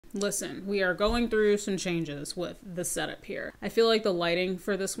listen, we are going through some changes with the setup here. I feel like the lighting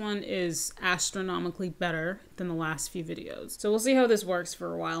for this one is astronomically better than the last few videos. So we'll see how this works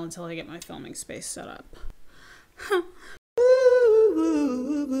for a while until I get my filming space set up.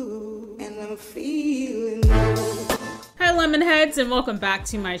 And I'm feeling Hi Lemonheads, and welcome back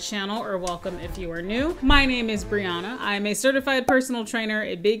to my channel, or welcome if you are new. My name is Brianna. I'm a certified personal trainer,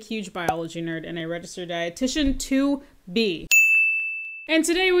 a big huge biology nerd, and a registered dietitian to be. And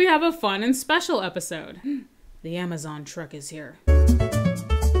today we have a fun and special episode. The Amazon truck is here.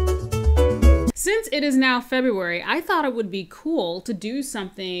 Since it is now February, I thought it would be cool to do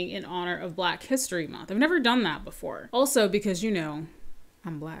something in honor of Black History Month. I've never done that before. Also because, you know,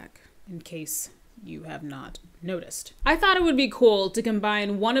 I'm Black, in case you have not noticed. I thought it would be cool to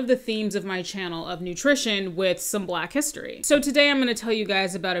combine one of the themes of my channel of nutrition with some Black history. So today I'm going to tell you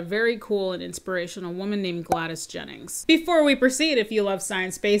guys about a very cool and inspirational woman named Gladys Jennings. Before we proceed, if you love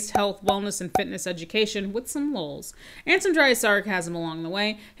science-based health, wellness, and fitness education with some lols and some dry sarcasm along the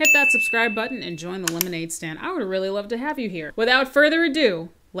way, hit that subscribe button and join the lemonade stand. I would really love to have you here. Without further ado,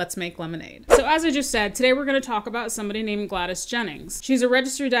 let's make lemonade. So as I just said, today we're going to talk about somebody named Gladys Jennings. She's a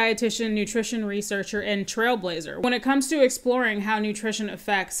registered dietitian, nutrition researcher, and trailblazer when it comes to exploring how nutrition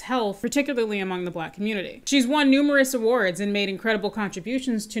affects health, particularly among the Black community. She's won numerous awards and made incredible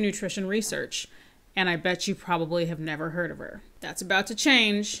contributions to nutrition research. And I bet you probably have never heard of her. That's about to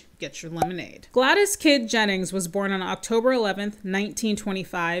change. Get your lemonade. Gladys Kidd Jennings was born on October 11th,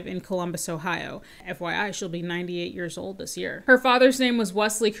 1925 in Columbus, Ohio. FYI, she'll be 98 years old this year. Her father's name was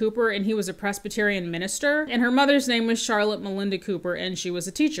Wesley Cooper, and he was a Presbyterian minister, and her mother's name was Charlotte Melinda Cooper, and she was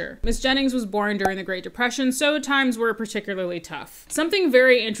a teacher. Miss Jennings was born during the Great Depression, so times were particularly tough. Something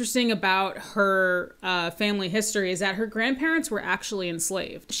very interesting about her family history is that her grandparents were actually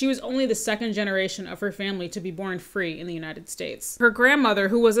enslaved. She was only the second generation of her family to be born free in the United States. Her grandmother,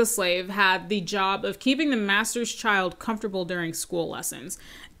 who was a slave, had the job of keeping the master's child comfortable during school lessons.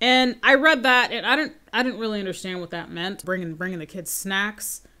 And I read that and I didn't really understand what that meant. Bringing the kids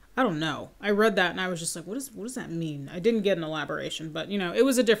snacks. I don't know. I read that and I was just like, what does that mean? I didn't get an elaboration, but you know, it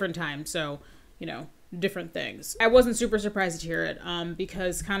was a different time. So, you know, different things. I wasn't super surprised to hear it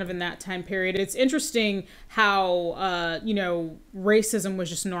because kind of in that time period, it's interesting how, you know, racism was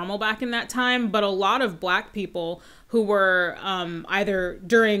just normal back in that time, but a lot of Black people who were either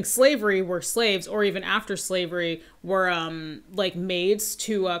during slavery were slaves or even after slavery were like maids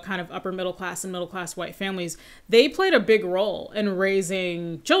to kind of upper middle class and middle class white families. They played a big role in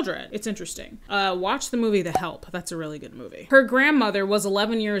raising children. It's interesting. Watch the movie The Help. That's a really good movie. Her grandmother was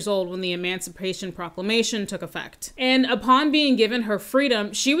 11 years old when the Emancipation Proclamation took effect. And upon being given her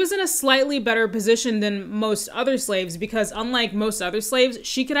freedom, she was in a slightly better position than most other slaves because unlike most other slaves,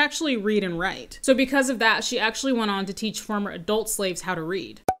 she could actually read and write. So because of that, she actually went on to teach former adult slaves how to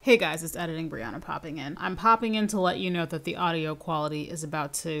read. Hey guys, it's Editing Brianna popping in. I'm popping in to let you know that the audio quality is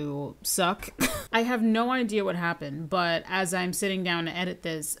about to suck. I have no idea what happened, but as I'm sitting down to edit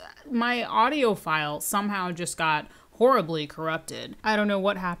this, my audio file somehow just got horribly corrupted. I don't know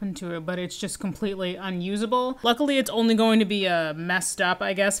what happened to it, but it's just completely unusable. Luckily, it's only going to be messed up,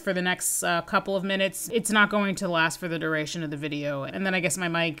 I guess, for the next couple of minutes. It's not going to last for the duration of the video. And then I guess my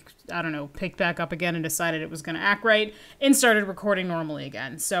mic, I don't know, picked back up again and decided it was going to act right and started recording normally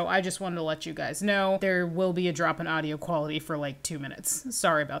again. So I just wanted to let you guys know there will be a drop in audio quality for like 2 minutes.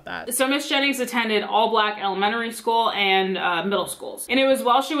 Sorry about that. So Miss Jennings attended all Black elementary school and middle schools. And it was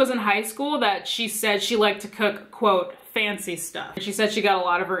while she was in high school that she said she liked to cook, quote, fancy stuff. And she said she got a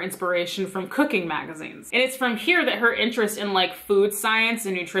lot of her inspiration from cooking magazines. And it's from here that her interest in like food science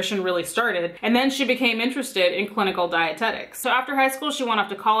and nutrition really started. And then she became interested in clinical dietetics. So after high school, she went off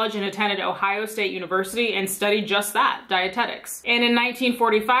to college and attended Ohio State University and studied just that, dietetics. And in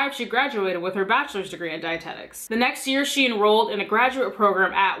 1945, she graduated with her bachelor's degree in dietetics. The next year, she enrolled in a graduate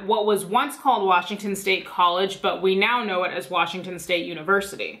program at what was once called Washington State College, but we now know it as Washington State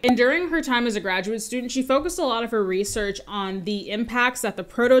University. And during her time as a graduate student, she focused a lot of her research on the impacts that the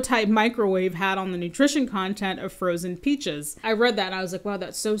prototype microwave had on the nutrition content of frozen peaches. I read that and I was like, wow,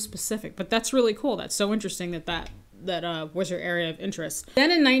 that's so specific, but that's really cool. That's so interesting that was her area of interest.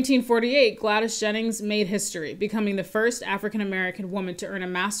 Then in 1948, Gladys Jennings made history, becoming the first African-American woman to earn a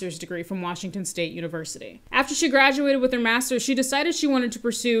master's degree from Washington State University. After she graduated with her master's, she decided she wanted to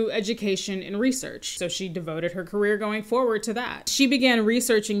pursue education and research, so she devoted her career going forward to that. She began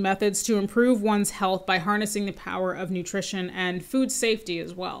researching methods to improve one's health by harnessing the power of nutrition and food safety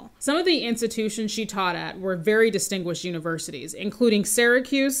as well. Some of the institutions she taught at were very distinguished universities, including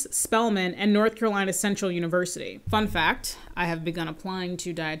Syracuse, Spelman, and North Carolina Central University. Fun fact, I have begun applying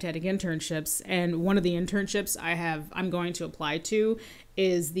to dietetic internships, and one of the internships I'm going to apply to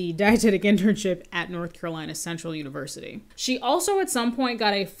is the dietetic internship at North Carolina Central University. She also at some point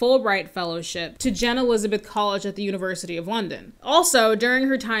got a Fulbright fellowship to Jen Elizabeth College at the University of London. Also, during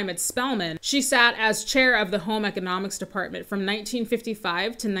her time at Spelman, she sat as chair of the Home Economics Department from 1955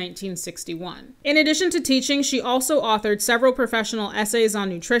 to 1961. In addition to teaching, she also authored several professional essays on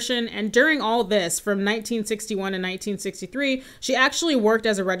nutrition, and during all this, from 1961 to 1963, she actually worked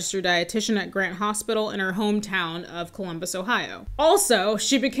as a registered dietitian at Grant Hospital in her hometown of Columbus, Ohio. Also,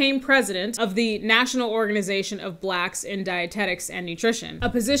 she became president of the National Organization of Blacks in Dietetics and Nutrition, a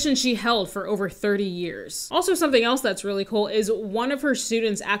position she held for over 30 years. Also, something else that's really cool is one of her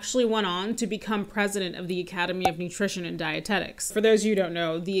students actually went on to become president of the Academy of Nutrition and Dietetics. For those of you who don't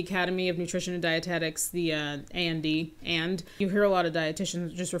know, the Academy of Nutrition and Dietetics, the A&D, and you hear a lot of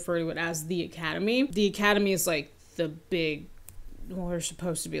dietitians just refer to it as the Academy. The Academy is like the big, well, they're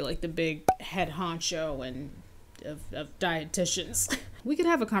supposed to be like the big head honcho and of dietitians. We could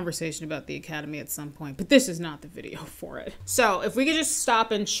have a conversation about the Academy at some point, but this is not the video for it. So if we could just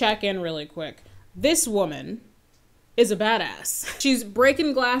stop and check in really quick. This woman is a badass. She's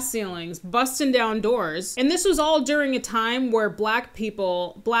breaking glass ceilings, busting down doors, and this was all during a time where Black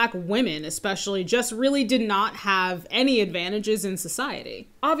people, Black women especially, just really did not have any advantages in society.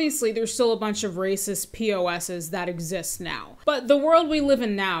 Obviously, there's still a bunch of racist POSs that exist now, but the world we live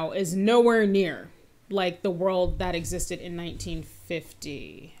in now is nowhere near like the world that existed in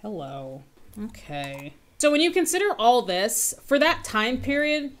 1950. Hello. Okay. So when you consider all this, for that time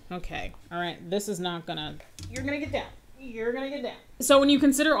period, okay, all right, this is not gonna, you're gonna get down. You're gonna get down. So when you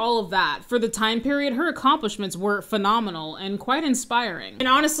consider all of that, for the time period, her accomplishments were phenomenal and quite inspiring. And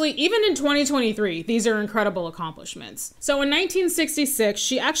honestly, even in 2023, these are incredible accomplishments. So in 1966,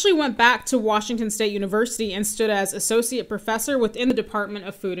 she actually went back to Washington State University and stood as associate professor within the Department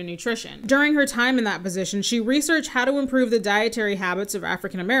of Food and Nutrition. During her time in that position, she researched how to improve the dietary habits of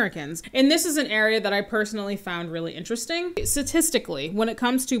African Americans. And this is an area that I personally found really interesting. Statistically, when it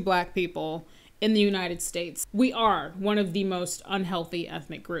comes to Black people in the United States, we are one of the most unhealthy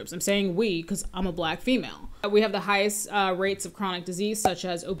ethnic groups. I'm saying we because I'm a Black female. We have the highest rates of chronic disease such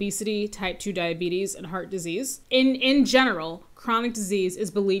as obesity, type 2 diabetes, and heart disease. In general, chronic disease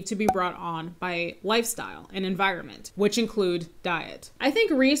is believed to be brought on by lifestyle and environment, which include diet. I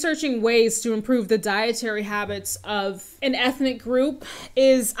think researching ways to improve the dietary habits of an ethnic group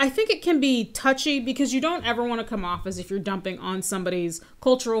I think it can be touchy because you don't ever want to come off as if you're dumping on somebody's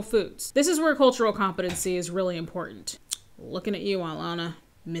cultural foods. This is where cultural competency is really important. Looking at you, Alana.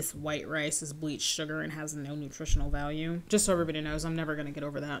 Miss White rice is bleached sugar and has no nutritional value. Just so everybody knows, I'm never gonna get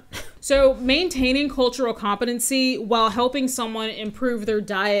over that. So maintaining cultural competency while helping someone improve their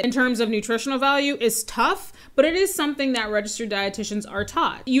diet in terms of nutritional value is tough, but it is something that registered dietitians are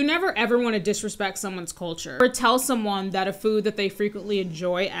taught. You never ever want to disrespect someone's culture or tell someone that a food that they frequently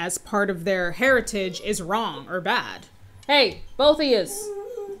enjoy as part of their heritage is wrong or bad. Hey, both of yous.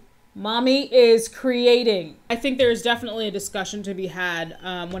 Mommy is creating. I think there's definitely a discussion to be had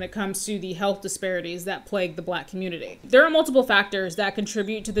when it comes to the health disparities that plague the Black community. There are multiple factors that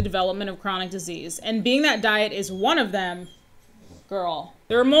contribute to the development of chronic disease, and being that diet is one of them, girl.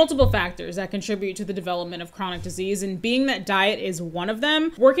 There are multiple factors that contribute to the development of chronic disease, and being that diet is one of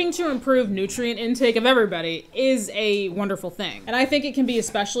them, working to improve nutrient intake of everybody is a wonderful thing. And I think it can be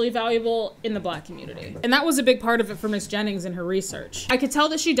especially valuable in the Black community. And that was a big part of it for Ms. Jennings in her research. I could tell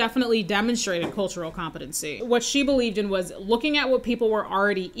that she definitely demonstrated cultural competency. What she believed in was looking at what people were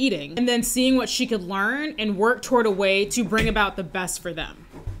already eating and then seeing what she could learn and work toward a way to bring about the best for them.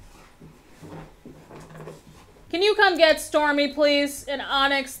 Can you come get Stormy, please, and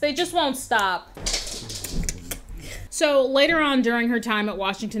Onyx? They just won't stop. So later on during her time at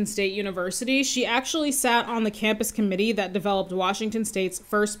Washington State University, she actually sat on the campus committee that developed Washington State's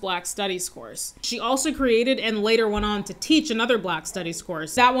first Black Studies course. She also created and later went on to teach another Black Studies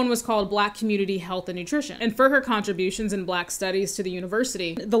course. That one was called Black Community Health and Nutrition. And for her contributions in Black Studies to the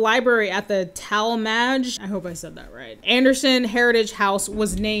university, the library at the Talmadge, I hope I said that right, Anderson Heritage House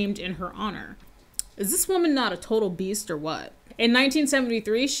was named in her honor. Is this woman not a total beast or what? In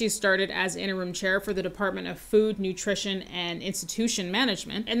 1973, she started as interim chair for the Department of Food, Nutrition, and Institution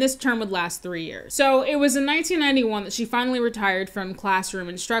Management, and this term would last 3 years. So it was in 1991 that she finally retired from classroom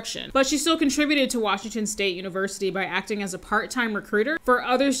instruction, but she still contributed to Washington State University by acting as a part-time recruiter for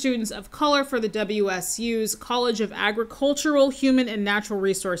other students of color for the WSU's College of Agricultural, Human, and Natural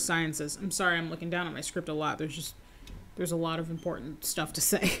Resource Sciences. I'm sorry, I'm looking down at my script a lot. There's just There's a lot of important stuff to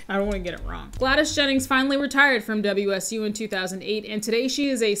say. I don't want to get it wrong. Gladys Jennings finally retired from WSU in 2008, and today she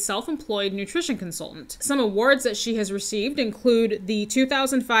is a self-employed nutrition consultant. Some awards that she has received include the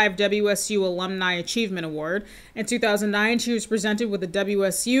 2005 WSU Alumni Achievement Award. In 2009, she was presented with the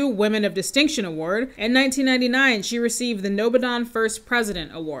WSU Women of Distinction Award. In 1999, she received the Nobodon First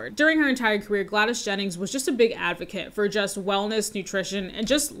President Award. During her entire career, Gladys Jennings was just a big advocate for just wellness, nutrition, and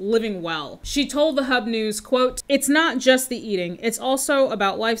just living well. She told the Hub News, quote, "It's not just the eating, it's also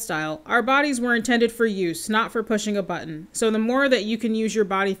about lifestyle. Our bodies were intended for use, not for pushing a button. So the more that you can use your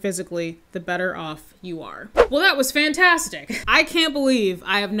body physically, the better off you are." Well, that was fantastic. I can't believe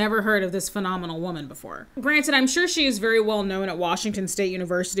I have never heard of this phenomenal woman before. Granted, I'm sure she is very well known at Washington State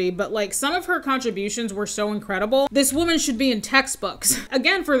University, but like some of her contributions were so incredible. This woman should be in textbooks.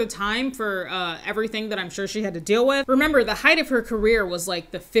 Again, for the time, for everything that I'm sure she had to deal with. Remember, the height of her career was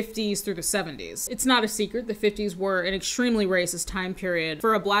like the 50s through the 70s. It's not a secret, the 50s were an extremely racist time period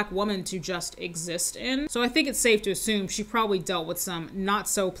for a black woman to just exist in. So I think it's safe to assume she probably dealt with some not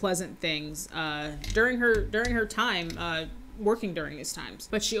so pleasant things during her time working during these times.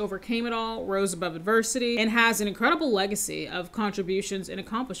 But she overcame it all, rose above adversity, and has an incredible legacy of contributions and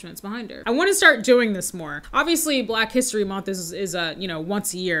accomplishments behind her. I want to start doing this more. Obviously, Black History Month is you know,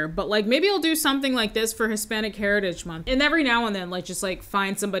 once a year, but like maybe I'll do something like this for Hispanic Heritage Month. And every now and then, like just like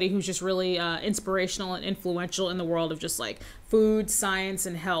find somebody who's just really inspirational and influential in the world of just like food, science,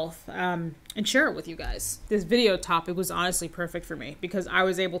 and health, and share it with you guys. This video topic was honestly perfect for me because I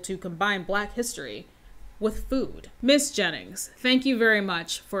was able to combine Black history with food. Miss Jennings, thank you very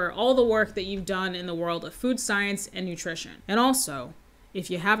much for all the work that you've done in the world of food science and nutrition. And also, if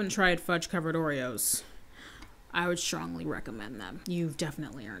you haven't tried fudge-covered Oreos, I would strongly recommend them. You've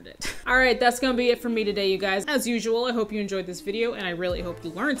definitely earned it. All right, that's gonna be it for me today, you guys. As usual, I hope you enjoyed this video and I really hope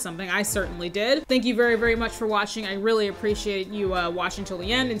you learned something. I certainly did. Thank you very, very much for watching. I really appreciate you watching till the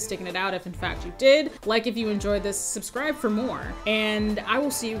end and sticking it out if in fact you did. Like if you enjoyed this, subscribe for more, and I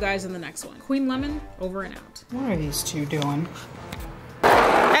will see you guys in the next one. Queen Lemon, over and out. What are these two doing?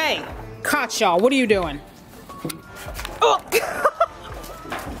 Hey, caught y'all, what are you doing? Oh!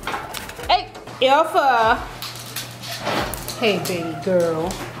 Hey, Alpha! Hey, baby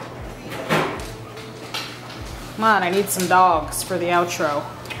girl. Come on, I need some dogs for the outro.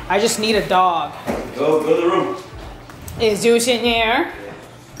 I just need a dog. Go to the room. Is Zeus in here?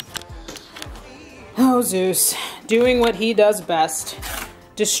 Oh, Zeus. Doing what he does best.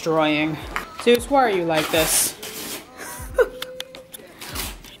 Destroying. Zeus, why are you like this?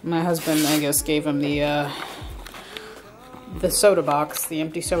 My husband, I guess, gave him the soda box, the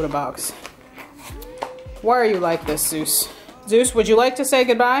empty soda box. Why are you like this, Zeus? Zeus, would you like to say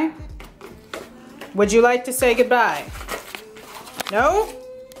goodbye? Would you like to say goodbye? No?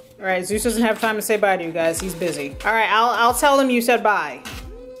 All right, Zeus doesn't have time to say bye to you guys. He's busy. All right, I'll tell him you said bye.